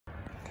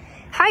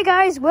Hi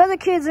guys, Weather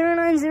Kid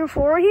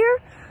 0904 here.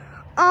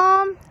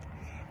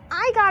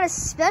 I got a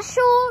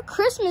special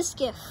Christmas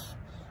gift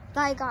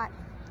that I got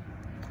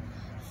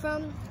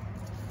from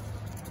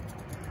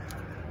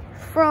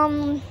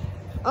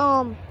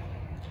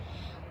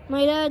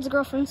my dad's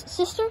girlfriend's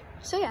sister.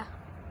 So yeah.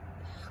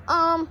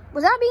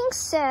 With that being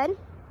said,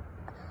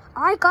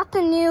 I got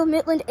the new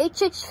Midland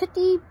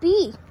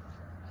HH50B.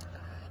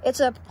 It's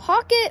a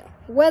pocket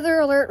weather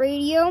alert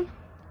radio.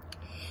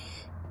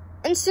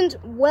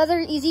 Instant weather,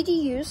 easy to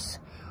use.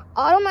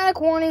 Automatic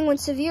warning when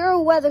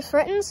severe weather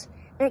threatens.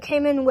 And it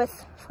came in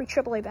with free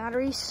AAA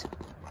batteries.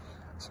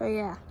 So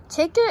yeah,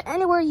 take it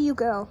anywhere you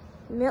go.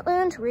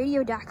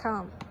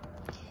 MidlandRadio.com.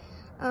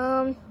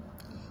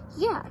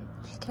 Yeah,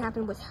 it can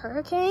happen with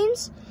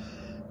hurricanes,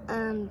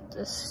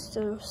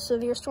 the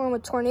severe storm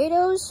with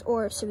tornadoes,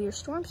 or severe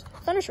storms,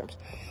 thunderstorms.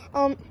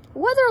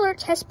 Weather alert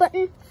test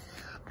button.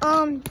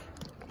 And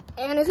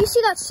if you see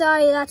that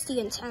side, that's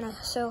the antenna.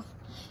 So,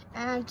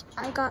 and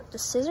I got the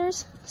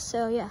scissors.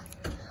 So yeah.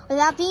 With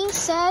that being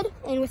said,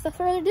 and without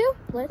further ado,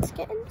 let's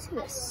get into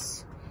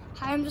this.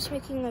 Hi, I'm just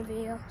making a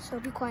video, so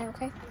be quiet,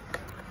 okay?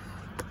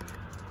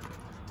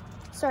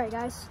 Sorry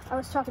guys, I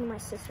was talking to my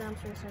sister. I'm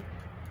so sorry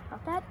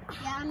about that.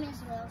 Yeah, I'm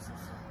his little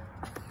sister.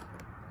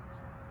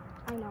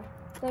 I know.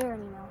 They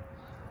already know.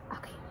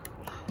 Okay.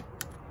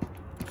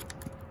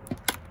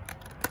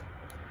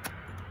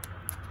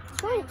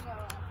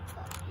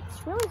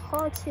 It's really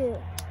hard to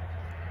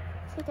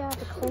take out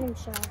the cleaning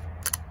shell.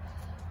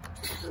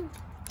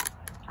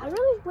 I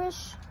really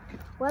wish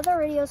weather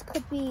radios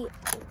could be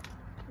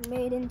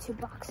made into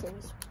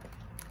boxes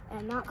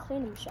and not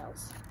cleaning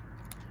shells.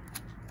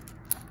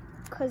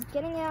 Because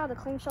getting it out of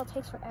the cleaning shell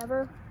takes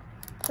forever.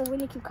 So when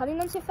you keep cutting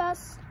them too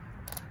fast,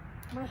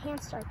 my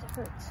hands start to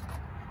hurt.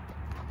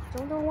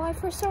 Don't know why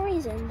for some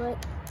reason, but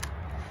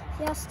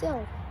yeah,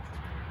 still.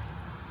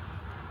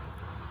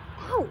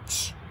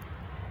 Ouch!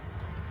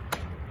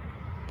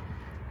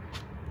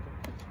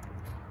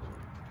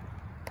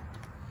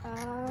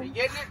 Are you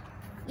getting it?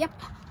 Yep.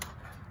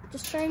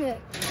 Just trying to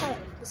cut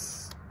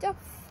this stuff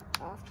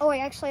off. Oh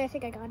wait, actually I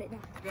think I got it now.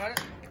 You got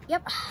it?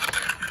 Yep.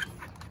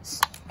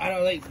 I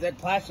don't think that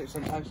plastic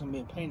sometimes can be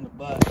a pain in the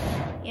butt.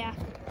 Yeah.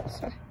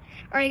 So,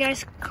 alright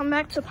guys, come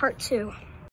back to part 2.